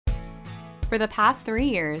For the past 3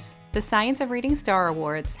 years, the Science of Reading Star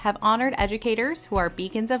Awards have honored educators who are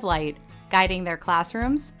beacons of light, guiding their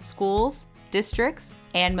classrooms, schools, districts,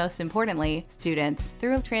 and most importantly, students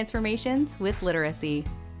through transformations with literacy.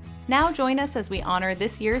 Now join us as we honor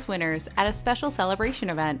this year's winners at a special celebration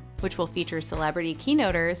event, which will feature celebrity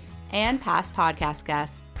keynoters and past podcast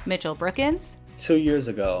guests. Mitchell Brookins. 2 years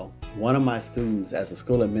ago, one of my students as a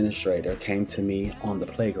school administrator came to me on the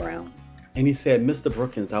playground and he said, "Mr.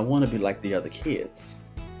 Brookins, I want to be like the other kids."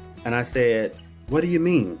 And I said, "What do you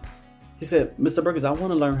mean?" He said, "Mr. Brookins, I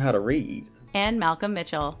want to learn how to read." And Malcolm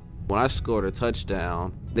Mitchell. When I scored a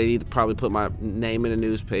touchdown, they'd probably put my name in the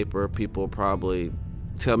newspaper. People probably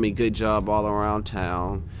tell me good job all around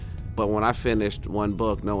town. But when I finished one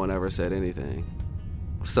book, no one ever said anything.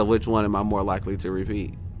 So which one am I more likely to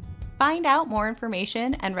repeat? Find out more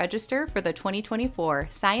information and register for the 2024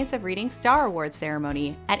 Science of Reading Star Awards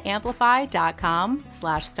ceremony at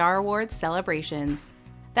amplify.com/Star Awards celebrations.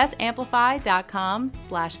 That's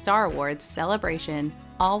amplify.com/Star Awards celebration,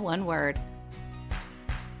 all one word.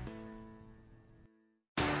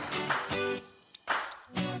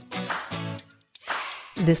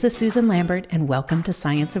 This is Susan Lambert, and welcome to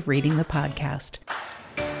Science of Reading, the podcast.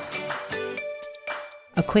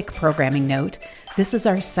 A quick programming note. This is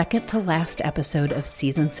our second to last episode of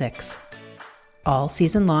Season 6. All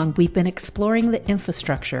season long, we've been exploring the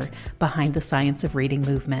infrastructure behind the Science of Reading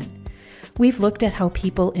movement. We've looked at how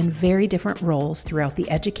people in very different roles throughout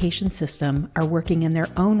the education system are working in their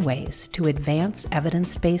own ways to advance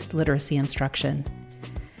evidence-based literacy instruction.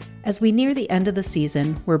 As we near the end of the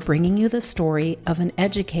season, we're bringing you the story of an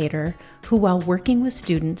educator who, while working with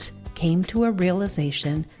students, came to a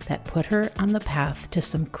realization that put her on the path to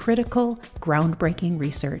some critical, groundbreaking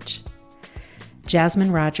research.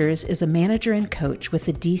 Jasmine Rogers is a manager and coach with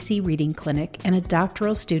the DC Reading Clinic and a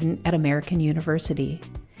doctoral student at American University.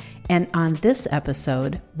 And on this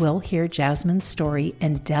episode, we'll hear Jasmine's story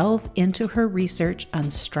and delve into her research on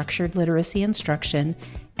structured literacy instruction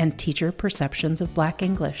and teacher perceptions of Black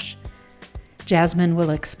English. Jasmine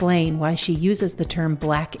will explain why she uses the term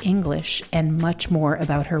Black English and much more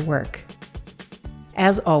about her work.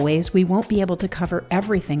 As always, we won't be able to cover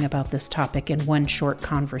everything about this topic in one short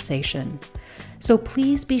conversation. So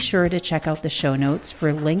please be sure to check out the show notes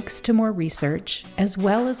for links to more research, as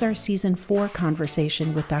well as our Season 4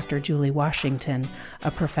 conversation with Dr. Julie Washington,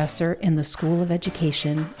 a professor in the School of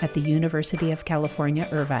Education at the University of California,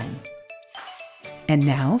 Irvine. And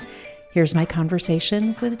now, here's my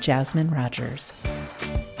conversation with Jasmine Rogers.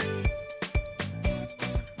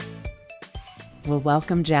 Well,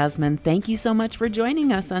 welcome, Jasmine. Thank you so much for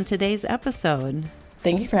joining us on today's episode.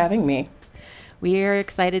 Thank you for having me. We are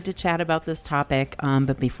excited to chat about this topic,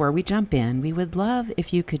 but before we jump in, we would love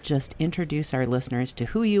if you could just introduce our listeners to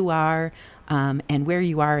who you are and where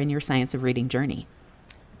you are in your Science of Reading journey.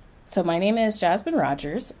 So my name is Jasmine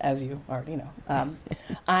Rogers, as you already know.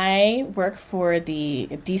 I work for the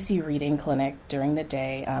DC Reading Clinic during the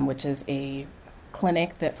day, which is a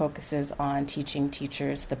clinic that focuses on teaching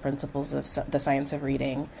teachers the principles of the science of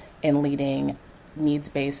reading and leading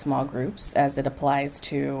needs-based small groups as it applies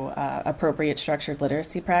to appropriate structured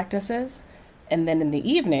literacy practices. And then in the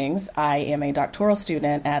evenings, I am a doctoral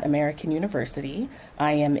student at American University.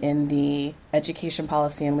 I am in the Education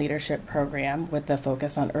Policy and Leadership program with a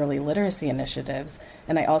focus on early literacy initiatives.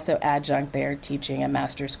 And I also adjunct there teaching a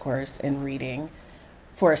master's course in reading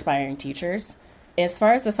for aspiring teachers. As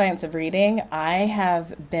far as the science of reading,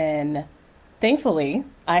 thankfully,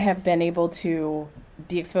 I have been able to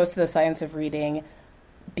be exposed to the science of reading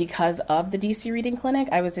because of the DC Reading Clinic.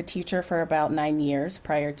 I was a teacher for about 9 years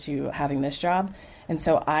prior to having this job. And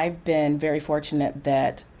so I've been very fortunate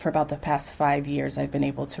that for about the past 5 years, I've been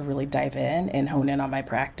able to really dive in and hone in on my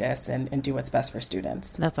practice and do what's best for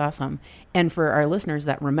students. That's awesome. And for our listeners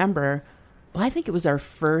that remember, well, I think it was our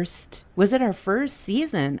first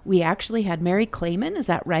season? We actually had Mary Clayman, is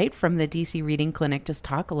that right, from the DC Reading Clinic, just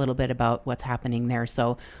talk a little bit about what's happening there.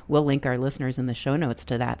 So we'll link our listeners in the show notes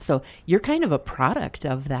to that. So you're kind of a product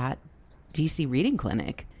of that DC Reading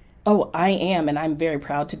Clinic. Oh, I am, and I'm very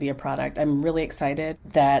proud to be a product. I'm really excited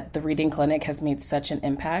that the Reading Clinic has made such an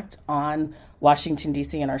impact on Washington,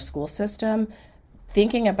 D.C. and our school system.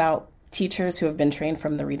 Thinking about teachers who have been trained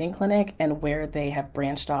from the Reading Clinic and where they have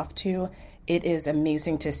branched off to, it is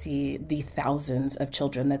amazing to see the thousands of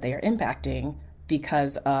children that they are impacting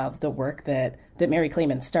because of the work that Mary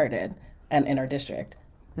Clayman started in our district.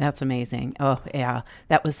 That's amazing. Oh, yeah.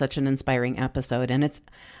 That was such an inspiring episode. And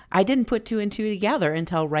I didn't put two and two together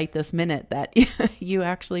until right this minute that you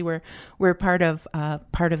actually were part of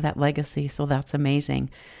that legacy. So that's amazing.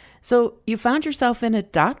 So you found yourself in a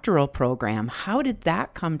doctoral program. How did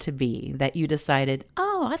that come to be that you decided,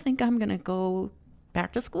 oh, I think I'm going to go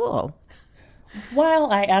back to school?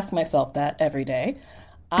 While I ask myself that every day,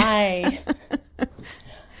 I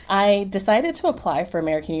decided to apply for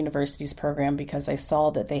American University's program because I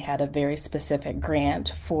saw that they had a very specific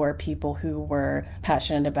grant for people who were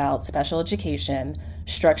passionate about special education,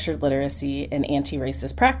 structured literacy, and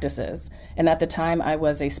anti-racist practices. And at the time, I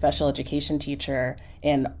was a special education teacher,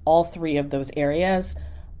 and all three of those areas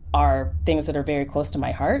are things that are very close to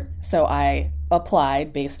my heart. So I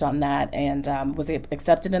applied based on that and was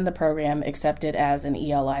accepted in the program, accepted as an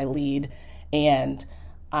ELI lead, and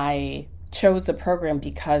I chose the program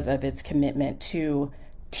because of its commitment to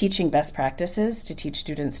teaching best practices to teach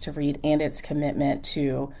students to read, and its commitment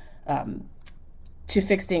to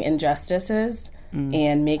fixing injustices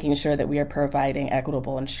and making sure that we are providing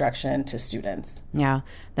equitable instruction to students. Yeah,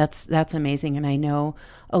 that's amazing. And I know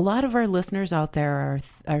a lot of our listeners out there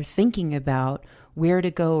are thinking about where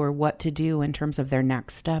to go or what to do in terms of their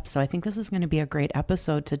next steps. So I think this is going to be a great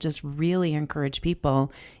episode to just really encourage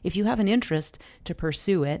people, if you have an interest, to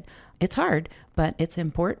pursue it. It's hard, but it's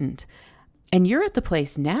important. And you're at the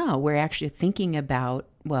place now where you're actually thinking about,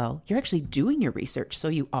 well, you're actually doing your research. So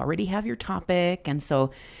you already have your topic. And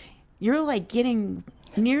so you're like getting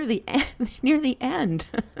near the end.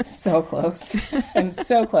 So close. I'm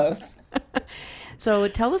so close. So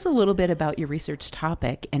tell us a little bit about your research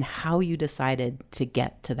topic and how you decided to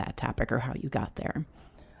get to that topic, or how you got there.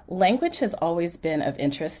 Language has always been of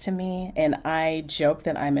interest to me, and I joke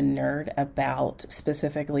that I'm a nerd about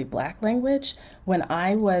specifically Black language. When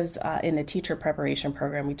I was in a teacher preparation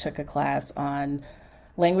program, we took a class on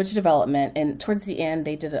language development, and towards the end,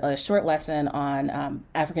 they did a short lesson on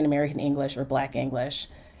African American English or Black English,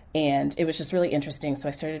 and it was just really interesting. So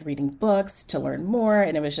I started reading books to learn more,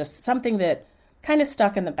 and it was just something that kind of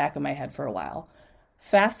stuck in the back of my head for a while.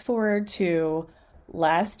 Fast forward to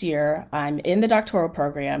last year, I'm in the doctoral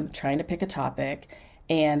program trying to pick a topic,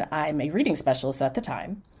 and I'm a reading specialist at the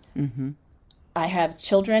time. Mm-hmm. I have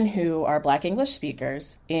children who are Black English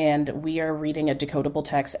speakers, and we are reading a decodable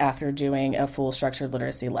text after doing a full structured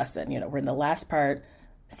literacy lesson. We're in the last part,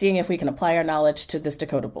 seeing if we can apply our knowledge to this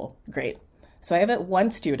decodable. Great. So I have one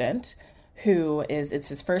student who it's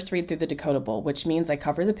his first read through the decodable, which means I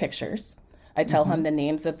cover the pictures. I tell him the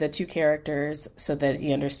names of the two characters so that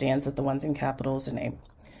he understands that the ones in capitals are name.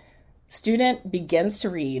 Student begins to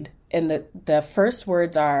read, and the first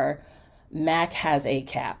words are, Mac has a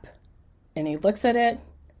cap. And he looks at it,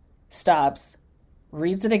 stops,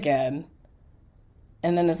 reads it again,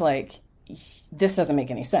 and then is like, this doesn't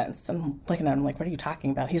make any sense. I'm looking at him like, what are you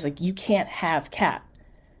talking about? He's like, you can't have cap.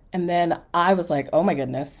 And then I was like, oh my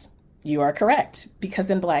goodness, you are correct.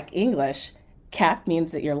 Because in Black English, cap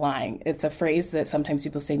means that you're lying. It's a phrase that sometimes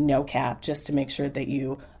people say no cap just to make sure that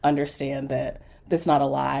you understand that that's not a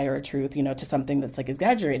lie or a truth, to something that's like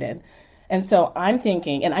exaggerated. And so I'm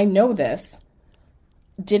thinking, and I know this,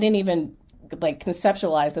 didn't even like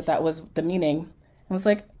conceptualize that was the meaning. I was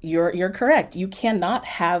like, you're correct. You cannot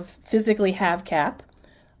physically have cap.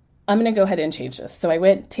 I'm going to go ahead and change this. So I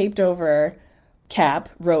went, taped over cap,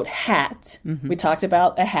 wrote hat. Mm-hmm. We talked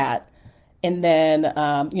about a hat. And then,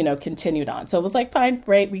 continued on. So it was like, fine,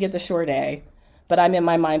 great, we get the short A. But I'm in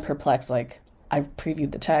my mind perplexed, like, I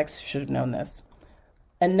previewed the text, should have known this.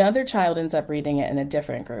 Another child ends up reading it in a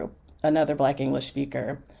different group, another Black English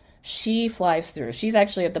speaker. She flies through. She's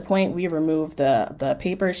actually at the point we remove the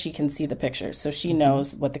paper, she can see the pictures. So she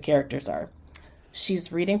knows what the characters are.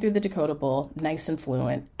 She's reading through the decodable, nice and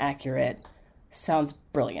fluent, accurate, sounds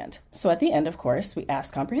brilliant. So at the end, of course, we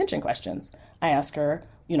ask comprehension questions. I ask her,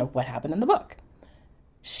 what happened in the book?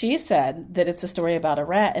 She said that it's a story about a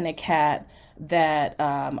rat and a cat that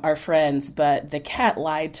are friends, but the cat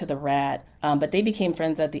lied to the rat, but they became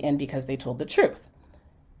friends at the end because they told the truth.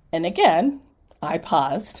 And again, I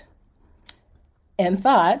paused and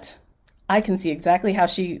thought, I can see exactly how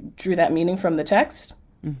she drew that meaning from the text.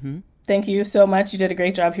 Mm-hmm. Thank you so much. You did a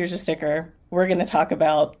great job. Here's your sticker. We're going to talk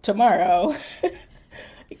about tomorrow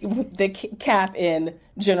the cap in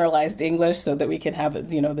generalized English so that we can have,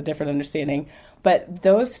 the different understanding. But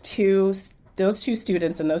those two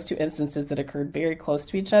students and those two instances that occurred very close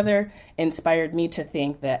to each other inspired me to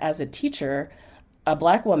think that as a teacher, a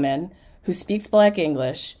Black woman who speaks Black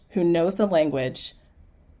English, who knows the language,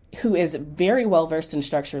 who is very well versed in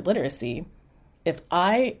structured literacy, if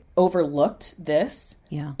I overlooked this,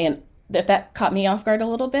 and if that caught me off guard a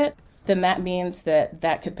little bit, then that means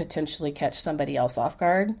that could potentially catch somebody else off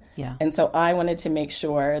guard. Yeah. And so I wanted to make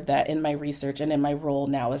sure that in my research and in my role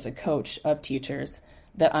now as a coach of teachers,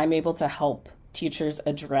 that I'm able to help teachers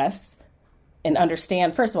address and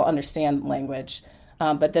understand, first of all, understand language,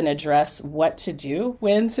 but then address what to do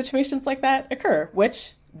when situations like that occur,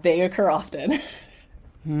 which they occur often.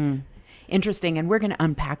 Interesting. And we're going to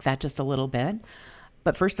unpack that just a little bit.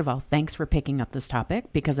 But first of all, thanks for picking up this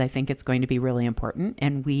topic, because I think it's going to be really important,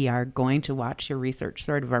 and we are going to watch your research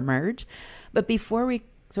sort of emerge. But before we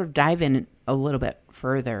sort of dive in a little bit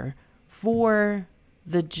further, for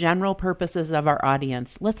the general purposes of our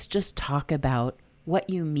audience, let's just talk about what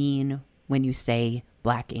you mean when you say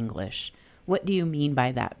Black English. What do you mean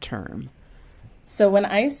by that term? So when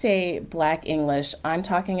I say Black English, I'm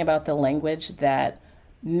talking about the language that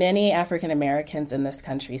many African Americans in this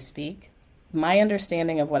country speak. My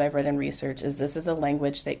understanding of what I've read in research is this is a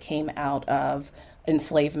language that came out of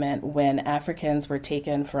enslavement when Africans were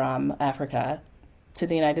taken from Africa to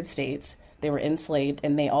the United States. They were enslaved,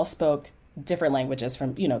 and they all spoke different languages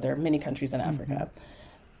from, there are many countries in Africa.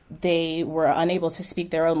 They were unable to speak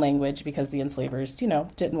their own language because the enslavers,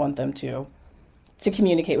 didn't want them to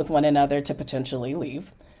communicate with one another to potentially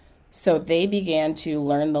leave. So they began to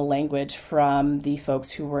learn the language from the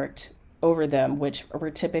folks who worked over them, which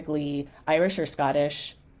were typically Irish or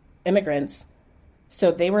Scottish immigrants.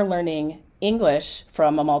 So they were learning English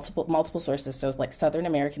from multiple sources, so like Southern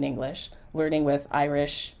American English, learning with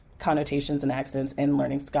Irish connotations and accents, and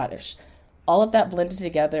learning Scottish. All of that blended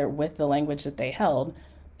together with the language that they held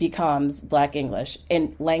becomes Black English.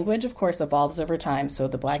 And language, of course, evolves over time. So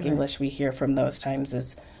the Black English we hear from those times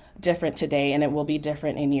is different today, and it will be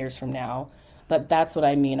different in years from now. But that's what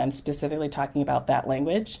I mean. I'm specifically talking about that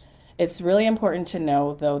language. It's really important to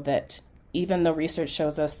know, though, that even though research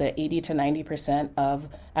shows us that 80 to 90% of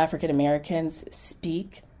African Americans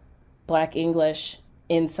speak Black English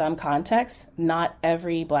in some contexts, not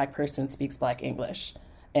every Black person speaks Black English.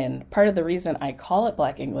 And part of the reason I call it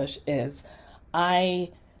Black English is I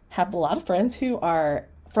have a lot of friends who are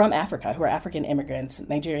from Africa, who are African immigrants,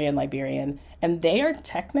 Nigerian, Liberian, and they are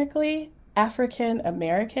technically African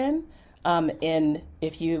American. In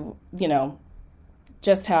if you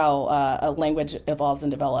just how a language evolves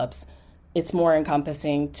and develops, it's more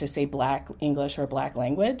encompassing to say Black English or Black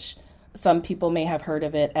language. Some people may have heard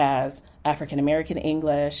of it as African American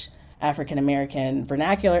English, African American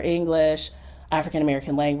vernacular English, African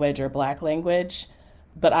American language, or Black language.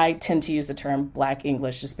 But I tend to use the term Black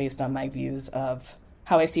English just based on my views of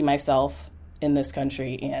how I see myself in this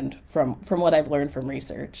country and from what I've learned from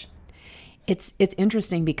research. It's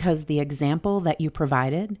interesting because the example that you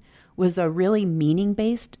provided was a really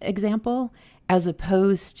meaning-based example as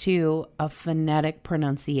opposed to a phonetic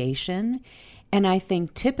pronunciation. And I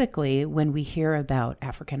think typically when we hear about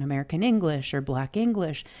African American English or Black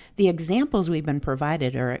English, the examples we've been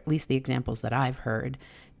provided, or at least the examples that I've heard,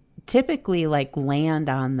 typically land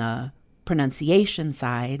on the pronunciation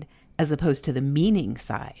side as opposed to the meaning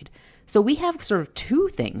side. So we have sort of two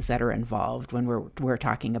things that are involved when we're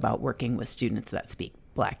talking about working with students that speak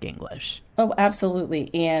Black English. Oh, absolutely.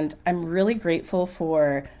 And I'm really grateful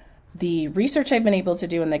for the research I've been able to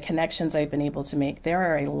do and the connections I've been able to make. There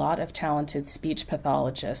are a lot of talented speech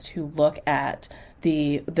pathologists who look at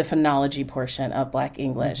the phonology portion of Black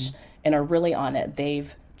English and are really on it.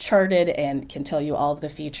 They've charted and can tell you all of the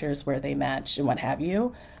features where they match and what have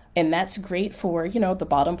you. And that's great for, the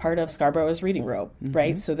bottom part of Scarborough's reading rope,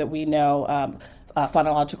 right? So that we know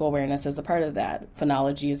phonological awareness is a part of that.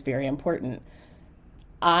 Phonology is very important.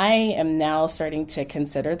 I am now starting to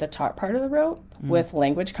consider the top part of the rope with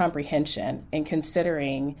language comprehension and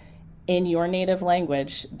considering in your native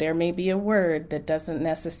language, there may be a word that doesn't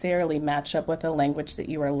necessarily match up with a language that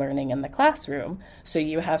you are learning in the classroom. So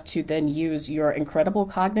you have to then use your incredible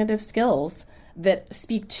cognitive skills that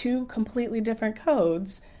speak two completely different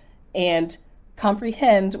codes and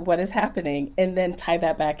comprehend what is happening and then tie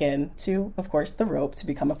that back into, of course, the rope to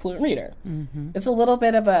become a fluent reader. It's a little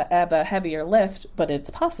bit of a heavier lift, but it's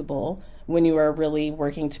possible when you are really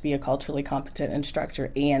working to be a culturally competent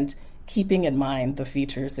instructor and keeping in mind the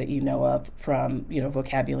features that you know of from,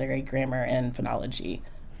 vocabulary, grammar, and phonology.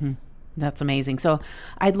 That's amazing. So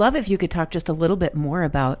I'd love if you could talk just a little bit more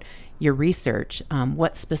about your research.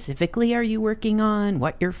 What specifically are you working on?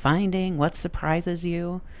 What you're finding? What surprises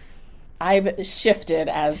you? I've shifted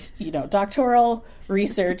as, doctoral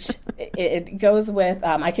research, it goes with,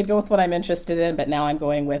 I could go with what I'm interested in, but now I'm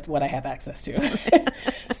going with what I have access to.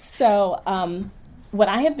 So what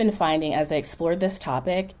I have been finding as I explored this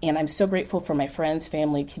topic, and I'm so grateful for my friends,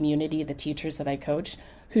 family, community, the teachers that I coach,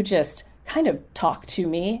 who just kind of talk to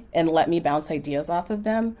me and let me bounce ideas off of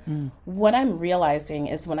them. What I'm realizing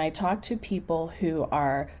is when I talk to people who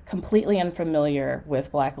are completely unfamiliar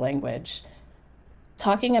with Black language,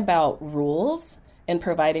 talking about rules and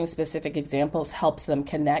providing specific examples helps them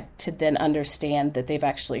connect to then understand that they've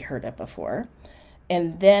actually heard it before.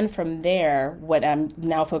 And then from there, what I'm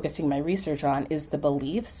now focusing my research on is the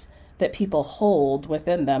beliefs that people hold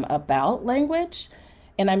within them about language.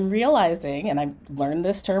 And I'm realizing, and I've learned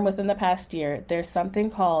this term within the past year, there's something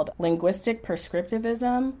called linguistic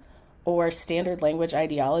prescriptivism or standard language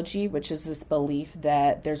ideology, which is this belief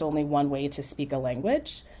that there's only one way to speak a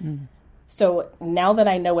language. So now that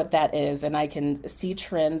I know what that is, and I can see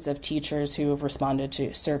trends of teachers who have responded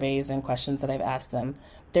to surveys and questions that I've asked them,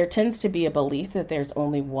 there tends to be a belief that there's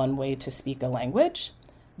only one way to speak a language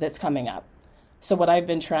that's coming up. So what I've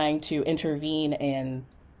been trying to intervene and,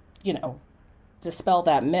 dispel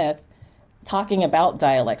that myth, talking about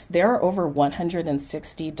dialects. There are over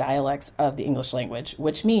 160 dialects of the English language,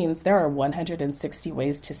 which means there are 160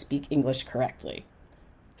 ways to speak English correctly.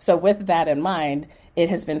 So with that in mind, it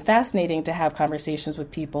has been fascinating to have conversations with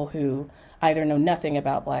people who either know nothing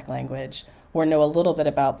about Black language or know a little bit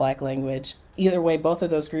about Black language. Either way, both of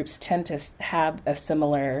those groups tend to have a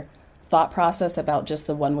similar thought process about just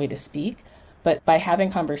the one way to speak. But by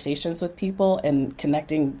having conversations with people and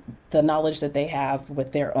connecting the knowledge that they have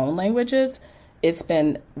with their own languages, it's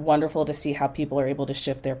been wonderful to see how people are able to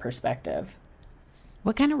shift their perspective.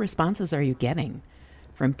 What kind of responses are you getting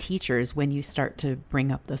from teachers when you start to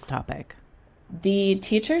bring up this topic? The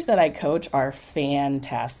teachers that I coach are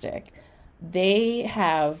fantastic. They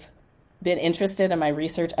have been interested in my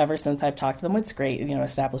research ever since I've talked to them. It's great,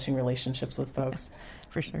 establishing relationships with folks.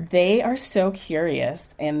 For sure. They are so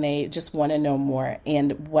curious and they just want to know more.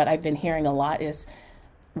 And what I've been hearing a lot is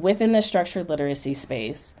within the structured literacy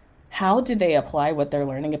space, how do they apply what they're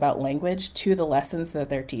learning about language to the lessons that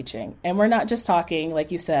they're teaching? And we're not just talking,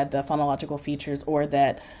 like you said, the phonological features or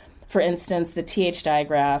that, for instance, the TH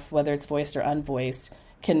digraph, whether it's voiced or unvoiced,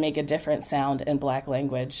 can make a different sound in Black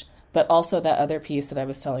language. But also that other piece that I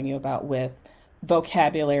was telling you about with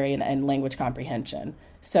vocabulary and language comprehension.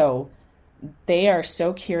 So they are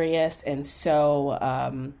so curious and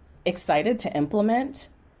so excited to implement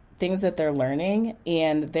things that they're learning.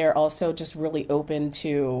 And they're also just really open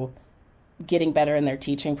to getting better in their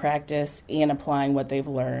teaching practice and applying what they've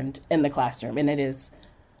learned in the classroom. And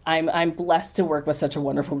I'm blessed to work with such a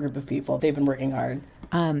wonderful group of people. They've been working hard.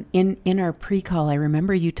 In our pre-call, I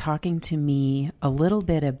remember you talking to me a little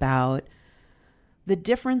bit about the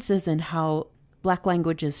differences in how Black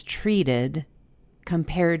language is treated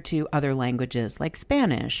compared to other languages like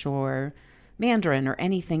Spanish or Mandarin or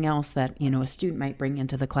anything else that, a student might bring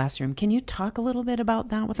into the classroom. Can you talk a little bit about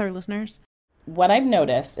that with our listeners? What I've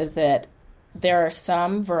noticed is that there are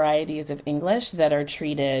some varieties of English that are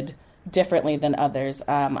treated differently than others.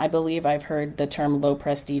 I believe I've heard the term low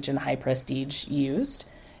prestige and high prestige used.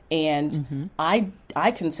 And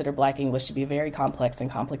I consider Black English to be a very complex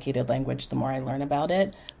and complicated language the more I learn about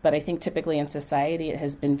it. But I think typically in society, it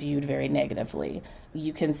has been viewed very negatively.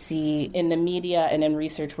 You can see in the media and in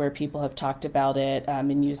research where people have talked about it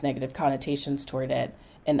and used negative connotations toward it.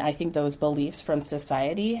 And I think those beliefs from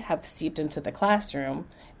society have seeped into the classroom.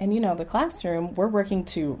 And, the classroom, we're working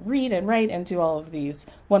to read and write and do all of these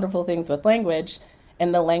wonderful things with language.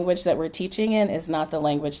 And the language that we're teaching in is not the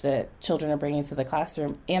language that children are bringing to the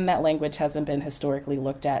classroom. And that language hasn't been historically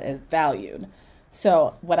looked at as valued.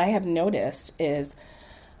 So what I have noticed is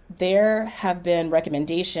there have been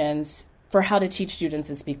recommendations for how to teach students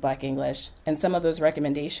that speak Black English. And some of those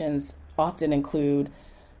recommendations often include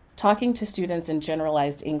talking to students in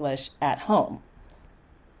generalized English at home.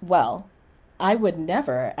 Well, I would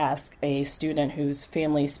never ask a student whose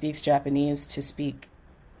family speaks Japanese to speak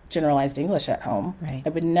generalized English at home. Right. I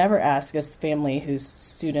would never ask a family the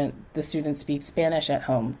student speaks Spanish at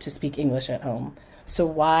home to speak English at home. So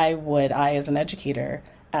why would I, as an educator,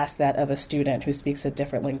 ask that of a student who speaks a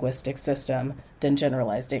different linguistic system than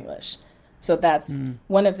generalized English? So that's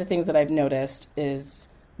one of the things that I've noticed is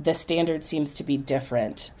the standard seems to be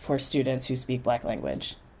different for students who speak Black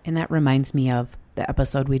language. And that reminds me of the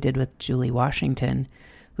episode we did with Julie Washington,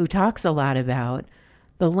 who talks a lot about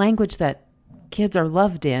the language that kids are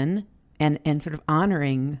loved in and sort of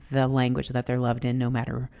honoring the language that they're loved in no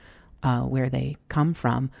matter where they come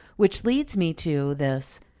from, which leads me to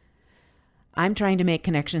this. I'm trying to make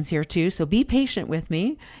connections here too, so be patient with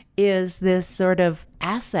me, is this sort of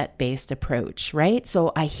asset-based approach, right?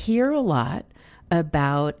 So I hear a lot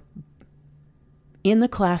about in the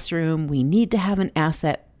classroom, we need to have an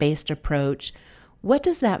asset-based approach. What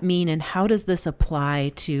does that mean, and how does this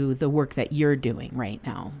apply to the work that you're doing right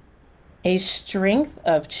now? A strength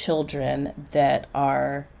of children that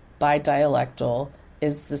are bidialectal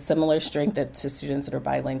is the similar strength to students that are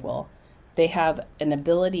bilingual. they have an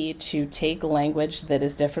ability to take language that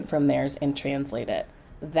is different from theirs and translate it.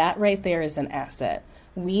 That right there is an asset.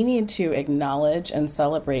 We need to acknowledge and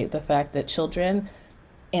celebrate the fact that children,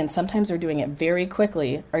 and sometimes they're doing it very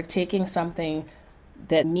quickly, are taking something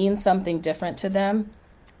that means something different to them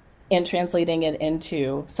and translating it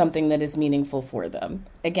into something that is meaningful for them.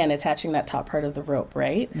 Again, attaching that top part of the rope,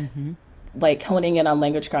 right? Mm-hmm. Like honing in on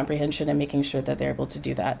language comprehension and making sure that they're able to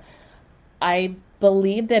do that. I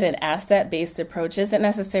believe that an asset-based approach isn't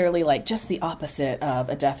necessarily like just the opposite of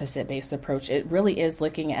a deficit-based approach. It really is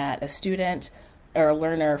looking at a student or a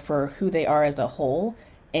learner for who they are as a whole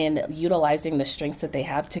and utilizing the strengths that they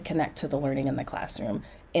have to connect to the learning in the classroom.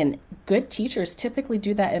 And good teachers typically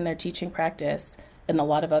do that in their teaching practice in a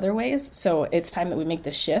lot of other ways. So it's time that we make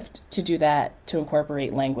the shift to do that, to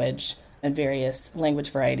incorporate language and various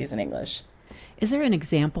language varieties in English. Is there an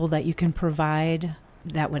example that you can provide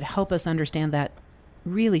that would help us understand that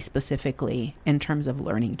really specifically in terms of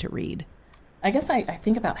learning to read? I guess I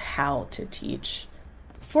think about how to teach.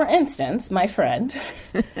 For instance, my friend,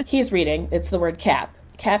 he's reading, it's the word cap.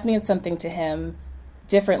 Cap means something to him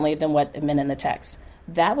differently than what it meant in the text.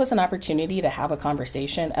 That was an opportunity to have a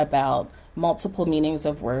conversation about multiple meanings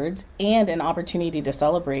of words and an opportunity to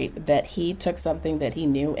celebrate that he took something that he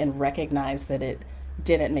knew and recognized that it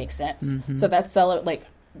didn't make sense. Mm-hmm. So that's like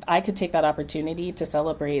I could take that opportunity to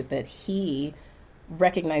celebrate that he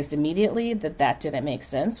recognized immediately that that didn't make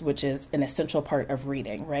sense, which is an essential part of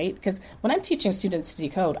reading, right? Because when I'm teaching students to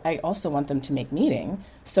decode, I also want them to make meaning.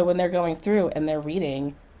 So when they're going through and they're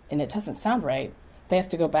reading and it doesn't sound right, they have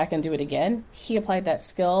to go back and do it again. He applied that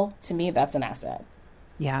skill. To me, that's an asset.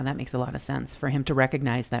 Yeah, that makes a lot of sense for him to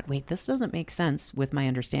recognize that, wait, this doesn't make sense with my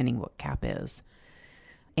understanding what cap is.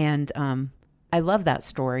 And I love that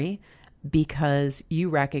story because you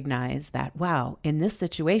recognize that, wow, in this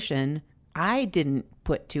situation, I didn't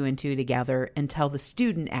put two and two together until the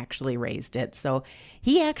student actually raised it. So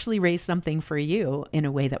he actually raised something for you in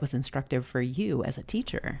a way that was instructive for you as a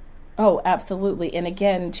teacher. Oh, absolutely. And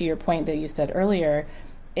again, to your point that you said earlier,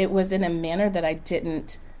 it was in a manner that I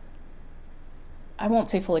won't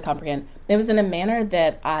say fully comprehend. It was in a manner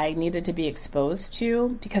that I needed to be exposed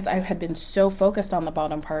to because I had been so focused on the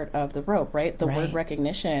bottom part of the rope, right? The word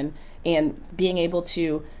recognition and being able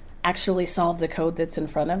to actually solve the code that's in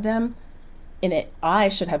front of them. And I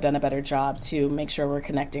should have done a better job to make sure we're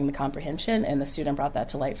connecting the comprehension, and the student brought that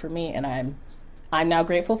to light for me, and I'm now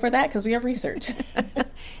grateful for that because we have research.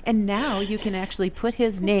 And now you can actually put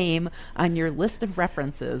his name on your list of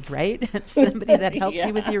references, right? It's somebody that helped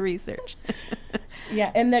you with your research.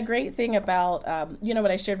 Yeah, and the great thing about,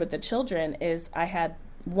 what I shared with the children is I had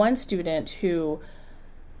one student who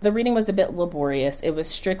the reading was a bit laborious. It was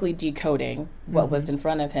strictly decoding what was in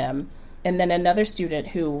front of him. And then another student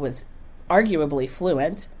who was arguably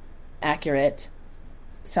fluent, accurate,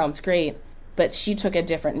 sounds great, but she took a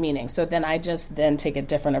different meaning. So then I just take a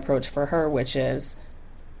different approach for her, which is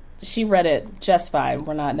she read it just fine.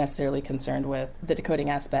 We're not necessarily concerned with the decoding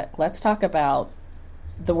aspect. Let's talk about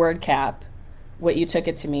the word cap, what you took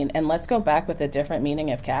it to mean, and let's go back with a different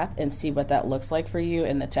meaning of cap and see what that looks like for you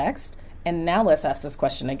in the text. And now let's ask this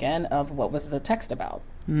question again of what was the text about?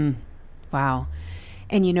 Wow.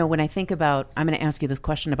 And when I think about, I'm going to ask you this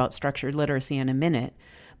question about structured literacy in a minute,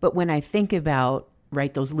 but when I think about,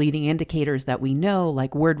 right, those leading indicators that we know,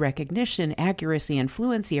 like word recognition, accuracy, and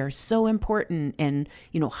fluency are so important and,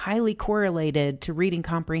 highly correlated to reading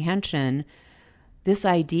comprehension, this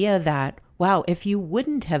idea that, wow, if you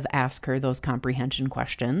wouldn't have asked her those comprehension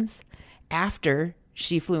questions after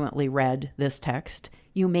she fluently read this text,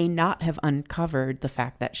 you may not have uncovered the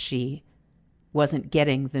fact that she wasn't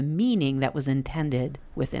getting the meaning that was intended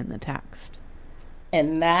within the text.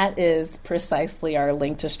 And that is precisely our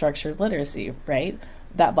link to structured literacy, right?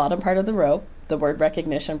 That bottom part of the rope, the word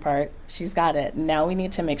recognition part, she's got it. Now we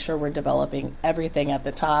need to make sure we're developing everything at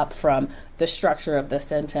the top, from the structure of the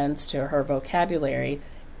sentence to her vocabulary,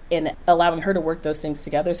 and allowing her to work those things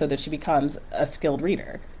together so that she becomes a skilled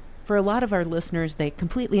reader. For a lot of our listeners, they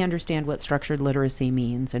completely understand what structured literacy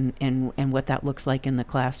means and what that looks like in the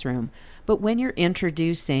classroom. But when you're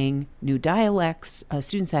introducing new dialects,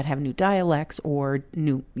 students that have new dialects or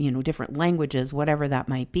new, different languages, whatever that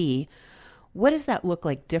might be, what does that look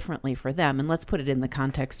like differently for them? And let's put it in the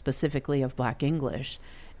context specifically of Black English.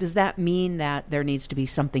 Does that mean that there needs to be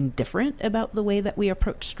something different about the way that we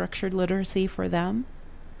approach structured literacy for them?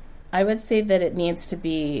 I would say that it needs to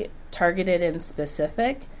be targeted and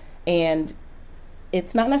specific. And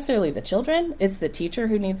it's not necessarily the children, it's the teacher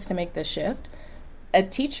who needs to make the shift. A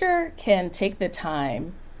teacher can take the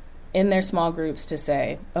time in their small groups to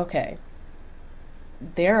say, okay,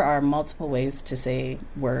 there are multiple ways to say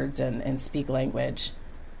words and speak language.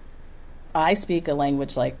 I speak a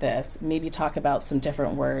language like this, maybe talk about some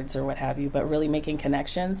different words or what have you, but really making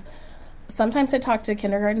connections. Sometimes I talk to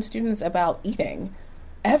kindergarten students about eating.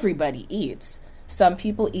 Everybody eats. Some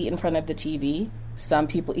people eat in front of the TV. Some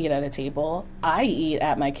people eat at a table. I eat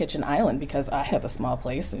at my kitchen island because I have a small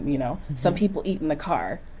place, and some people eat in the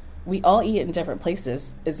car. We all eat in different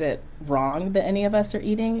places. Is it wrong that any of us are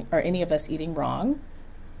eating? Are any of us eating wrong?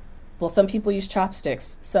 Well, some people use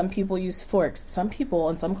chopsticks. Some people use forks. Some people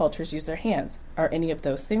in some cultures use their hands. Are any of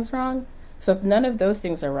those things wrong? So if none of those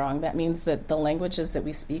things are wrong, that means that the languages that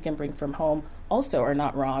we speak and bring from home also are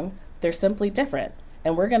not wrong. They're simply different.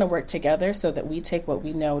 And we're going to work together so that we take what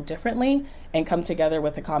we know differently and come together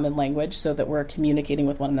with a common language so that we're communicating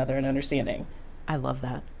with one another and understanding. I love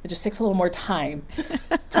that. It just takes a little more time.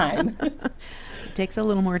 It takes a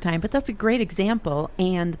little more time, but that's a great example.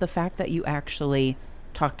 And the fact that you actually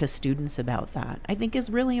talk to students about that, I think is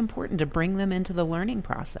really important to bring them into the learning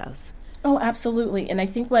process. Oh, absolutely. And I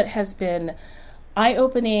think what has been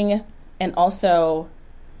eye-opening and also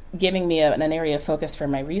giving me an area of focus for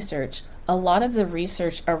my research, a lot of the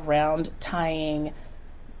research around tying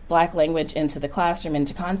Black language into the classroom,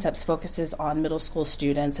 into concepts, focuses on middle school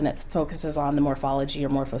students, and it focuses on the morphology or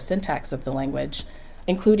morphosyntax of the language,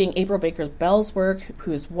 including April Baker Bell's work,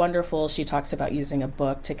 who is wonderful. She talks about using a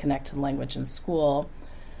book to connect to language in school.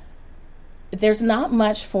 There's not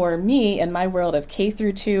much for me in my world of K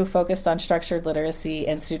through 2 focused on structured literacy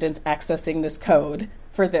and students accessing this code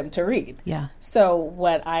for them to read. Yeah. So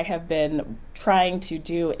what I have been trying to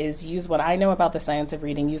do is use what I know about the science of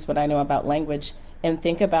reading, use what I know about language, and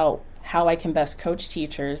think about how I can best coach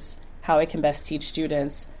teachers, how I can best teach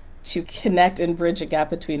students to connect and bridge a gap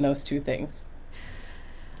between those two things.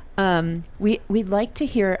 We'd like to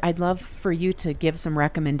hear, I'd love for you to give some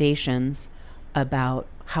recommendations about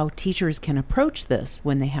how teachers can approach this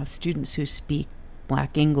when they have students who speak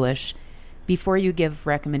Black English. Before you give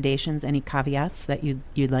recommendations, any caveats that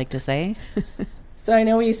you'd like to say? So I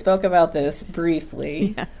know we spoke about this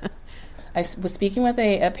briefly. Yeah. I was speaking with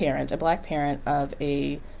a parent, a Black parent of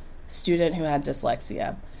a student who had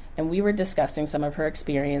dyslexia, and we were discussing some of her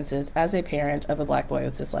experiences as a parent of a Black boy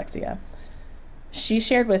with dyslexia. She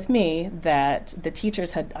shared with me that the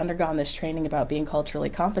teachers had undergone this training about being culturally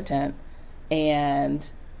competent, and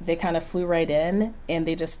they kind of flew right in and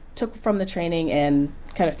they just took from the training and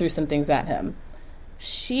kind of threw some things at him.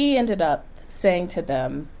 She ended up saying to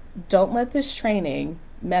them, don't let this training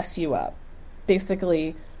mess you up.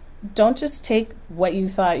 Basically, don't just take what you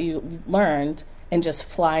thought you learned and just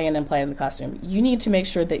fly in and play in the classroom. You need to make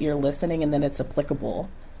sure that you're listening and then it's applicable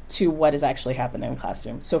to what is actually happening in the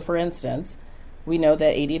classroom. So for instance, we know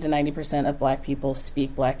that 80 to 90% of Black people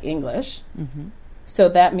speak Black English. Mm-hmm. So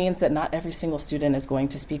that means that not every single student is going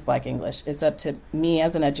to speak Black English. It's up to me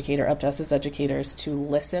as an educator, up to us as educators to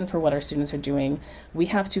listen for what our students are doing. We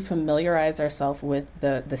have to familiarize ourselves with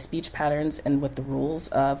the speech patterns and with the rules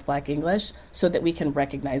of Black English so that we can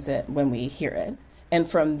recognize it when we hear it. And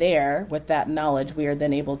from there, with that knowledge, we are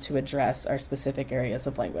then able to address our specific areas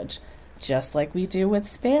of language, just like we do with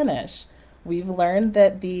Spanish. We've learned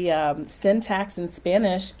that the syntax in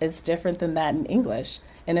Spanish is different than that in English.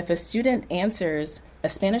 And if a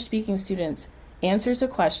Spanish-speaking student answers a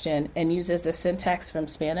question and uses a syntax from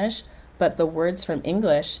Spanish, but the words from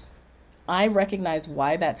English, I recognize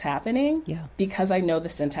why that's happening because I know the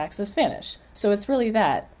syntax of Spanish. So it's really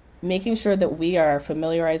that, making sure that we are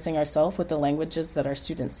familiarizing ourselves with the languages that our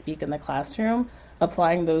students speak in the classroom,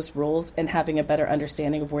 applying those rules, and having a better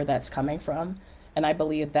understanding of where that's coming from. And I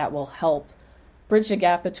believe that will help bridge the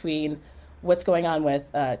gap between what's going on with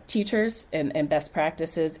teachers and best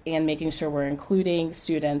practices and making sure we're including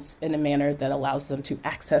students in a manner that allows them to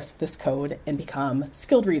access this code and become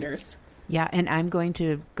skilled readers. Yeah, and I'm going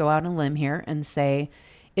to go out on a limb here and say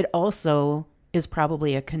it also is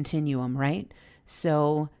probably a continuum, right?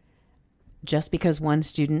 So just because one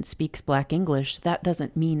student speaks Black English, that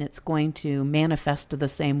doesn't mean it's going to manifest the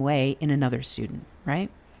same way in another student, right?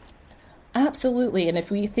 Absolutely. And if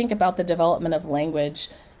we think about the development of language,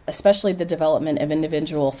 especially the development of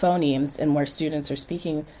individual phonemes and where students are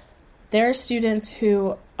speaking, there are students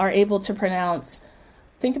who are able to pronounce,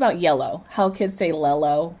 think about yellow, how kids say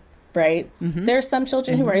lello, right? Mm-hmm. There are some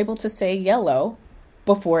children who are able to say yellow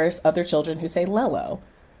before other children who say lello.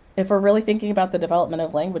 If we're really thinking about the development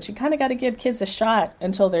of language, you kind of got to give kids a shot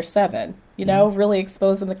until they're 7, really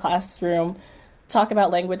expose them in the classroom, talk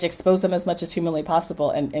about language, expose them as much as humanly possible,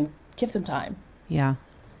 and give them time. Yeah,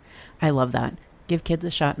 I love that. Give kids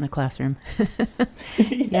a shot in the classroom.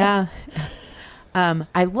 Yeah.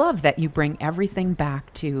 I love that you bring everything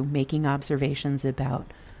back to making observations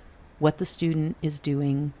about what the student is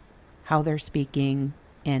doing, how they're speaking,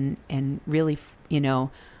 and really,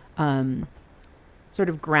 sort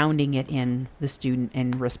of grounding it in the student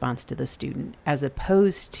and response to the student, as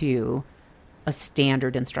opposed to a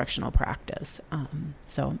standard instructional practice.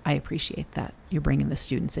 So I appreciate that you're bringing the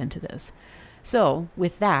students into this. So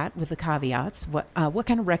with that, with the caveats, what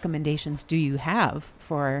kind of recommendations do you have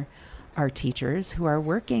for our teachers who are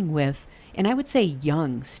working with, and I would say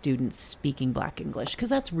young students speaking Black English, because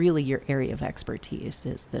that's really your area of expertise,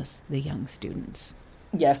 is the young students?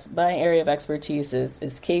 Yes, my area of expertise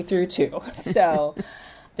is K through 2. So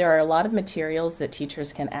there are a lot of materials that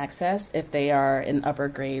teachers can access if they are in upper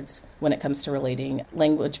grades when it comes to relating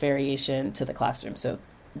language variation to the classroom. So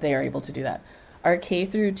they are able to do that. Our K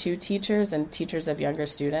through 2 teachers and teachers of younger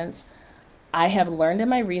students, I have learned in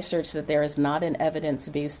my research that there is not an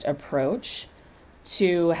evidence-based approach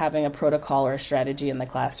to having a protocol or a strategy in the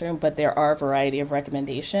classroom, but there are a variety of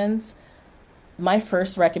recommendations. My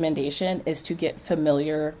first recommendation is to get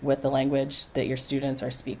familiar with the language that your students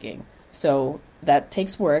are speaking. So that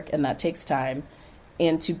takes work and that takes time,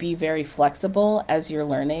 and to be very flexible as you're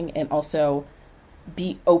learning, and also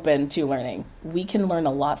be open to learning. We can learn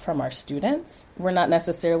a lot from our students. We're not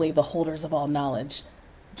necessarily the holders of all knowledge.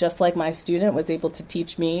 Just like my student was able to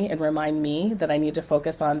teach me and remind me that I need to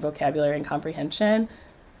focus on vocabulary and comprehension,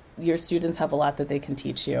 your students have a lot that they can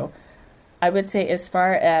teach you. I would say, as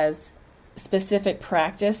far as specific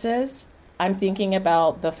practices, I'm thinking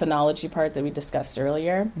about the phonology part that we discussed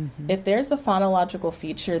earlier. Mm-hmm. If there's a phonological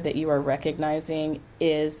feature that you are recognizing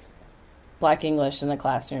is Black English in the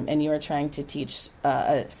classroom, and you are trying to teach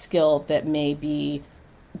a skill that may be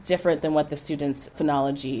different than what the student's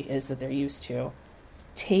phonology is that they're used to,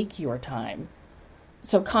 take your time.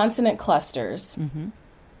 So consonant clusters. Mm-hmm.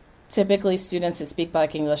 Typically, students that speak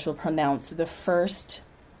Black English will pronounce the first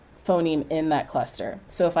phoneme in that cluster.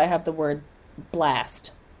 So if I have the word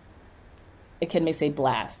blast, a kid may say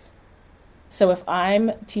blast. So if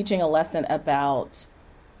I'm teaching a lesson about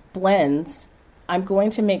blends, I'm going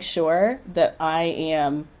to make sure that I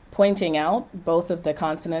am pointing out both of the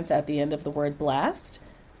consonants at the end of the word blast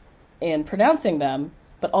and pronouncing them,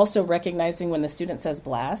 but also recognizing when the student says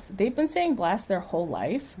blast, they've been saying blast their whole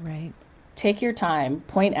life. Right. Take your time,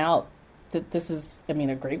 point out that this is, a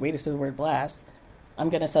great way to say the word blast. I'm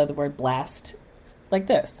going to say the word blast like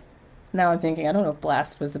this. Now I'm thinking, I don't know if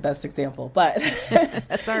blast was the best example, but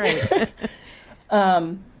that's all right.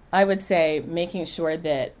 I would say making sure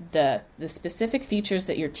that the specific features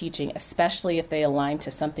that you're teaching, especially if they align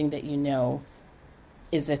to something that you know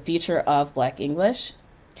is a feature of Black English,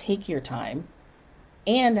 take your time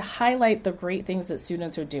and highlight the great things that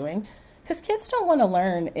students are doing, because kids don't want to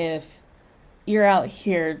learn if you're out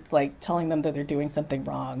here like telling them that they're doing something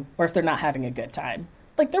wrong, or if they're not having a good time.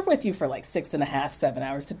 Like, they're with you for like 6.5, 7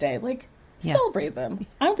 hours a day. Like, celebrate them.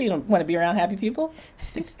 I hope you don't want to be around happy people.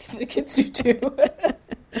 The kids do too.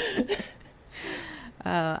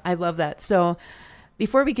 I love that. So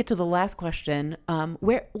before we get to the last question,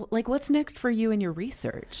 what's next for you in your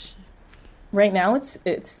research? Right now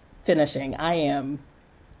it's finishing. I am,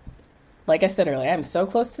 like I said earlier, I'm so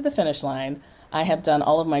close to the finish line. I have done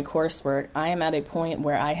all of my coursework. I am at a point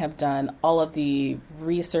where I have done all of the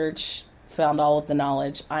research, found all of the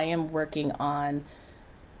knowledge. I am working on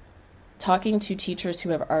talking to teachers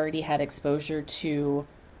who have already had exposure to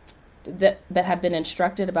that have been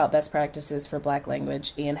instructed about best practices for Black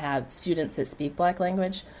language and have students that speak Black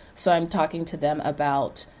language. So I'm talking to them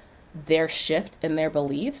about their shift in their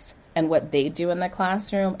beliefs and what they do in the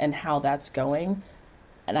classroom and how that's going.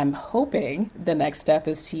 And I'm hoping the next step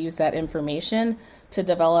is to use that information to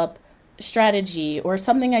develop strategy or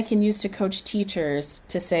something I can use to coach teachers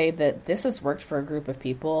to say that this has worked for a group of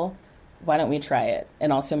people. Why don't we try it?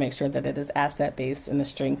 And also make sure that it is asset-based and a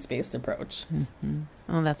strengths-based approach. Mm-hmm.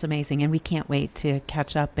 Oh, that's amazing. And we can't wait to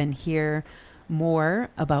catch up and hear more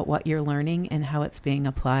about what you're learning and how it's being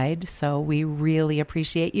applied. So we really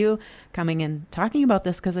appreciate you coming and talking about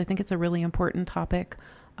this, because I think it's a really important topic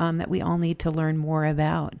that we all need to learn more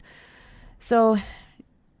about. So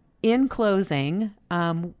in closing,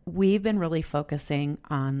 we've been really focusing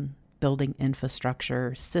on building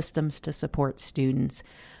infrastructure, systems to support students.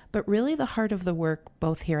 But really the heart of the work,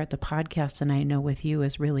 both here at the podcast and I know with you,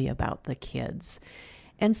 is really about the kids.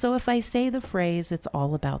 And so if I say the phrase, it's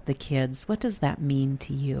all about the kids, what does that mean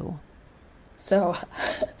to you? So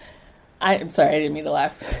I'm sorry, I didn't mean to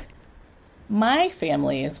laugh. My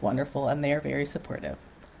family is wonderful and they are very supportive.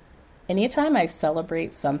 Anytime I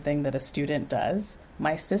celebrate something that a student does,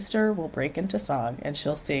 my sister will break into song and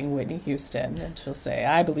she'll sing Whitney Houston and she'll say,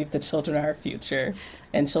 I believe the children are our future.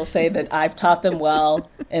 And she'll say that I've taught them well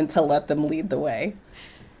and to let them lead the way.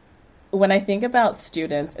 When I think about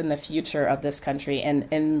students in the future of this country,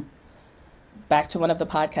 and back to one of the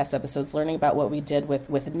podcast episodes, learning about what we did with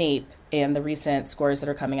NAEP and the recent scores that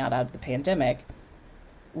are coming out of the pandemic,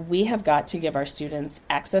 we have got to give our students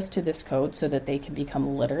access to this code so that they can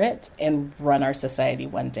become literate and run our society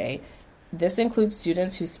one day. This includes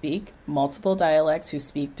students who speak multiple dialects, who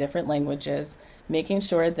speak different languages, making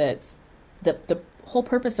sure that the whole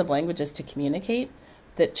purpose of language is to communicate,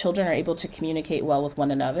 that children are able to communicate well with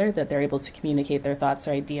one another, that they're able to communicate their thoughts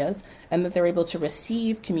or ideas, and that they're able to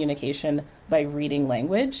receive communication by reading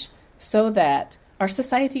language so that our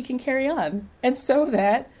society can carry on and so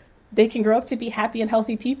that they can grow up to be happy and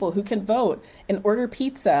healthy people who can vote and order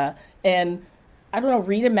pizza and, I don't know,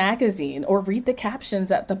 read a magazine or read the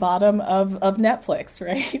captions at the bottom of Netflix,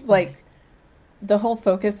 right? Like, the whole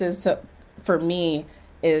focus is, for me,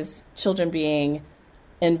 is children being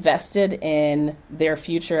invested in their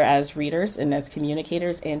future as readers and as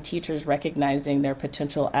communicators, and teachers recognizing their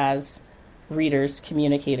potential as readers,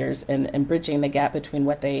 communicators, and bridging the gap between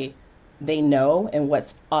what they know and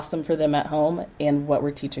what's awesome for them at home and what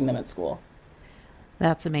we're teaching them at school.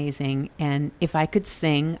 That's amazing. And if I could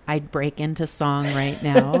sing, I'd break into song right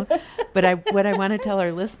now. But what I want to tell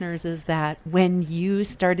our listeners is that when you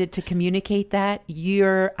started to communicate that,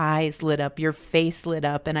 your eyes lit up, your face lit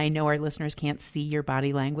up. And I know our listeners can't see your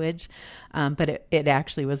body language, but it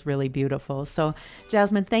actually was really beautiful. So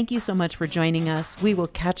Jasmine, thank you so much for joining us. We will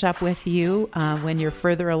catch up with you when you're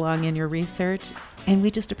further along in your research. And we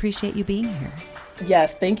just appreciate you being here.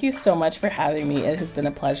 Yes, thank you so much for having me. It has been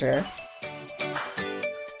a pleasure.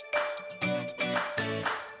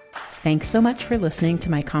 Thanks so much for listening to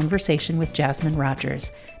my conversation with Jasmine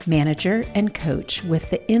Rogers, manager and coach with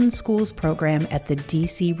the In Schools program at the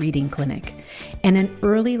DC Reading Clinic, and an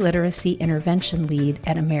early literacy intervention lead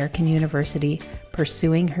at American University,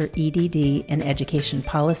 pursuing her EDD in education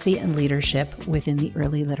policy and leadership within the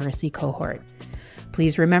early literacy cohort.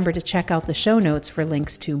 Please remember to check out the show notes for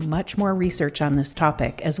links to much more research on this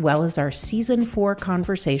topic, as well as our Season 4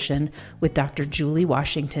 conversation with Dr. Julie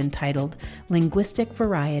Washington titled Linguistic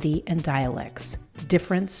Variety and Dialects,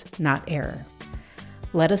 Difference, Not Error.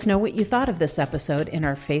 Let us know what you thought of this episode in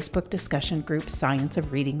our Facebook discussion group, Science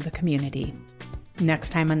of Reading the Community.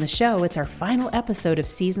 Next time on the show, it's our final episode of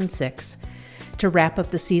Season 6. To wrap up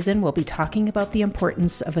the season, we'll be talking about the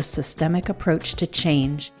importance of a systemic approach to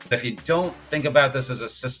change. If you don't think about this as a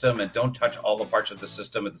system and don't touch all the parts of the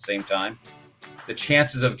system at the same time, the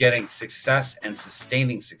chances of getting success and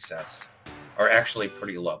sustaining success are actually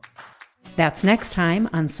pretty low. That's next time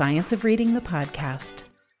on Science of Reading the podcast.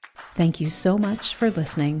 Thank you so much for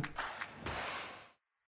listening.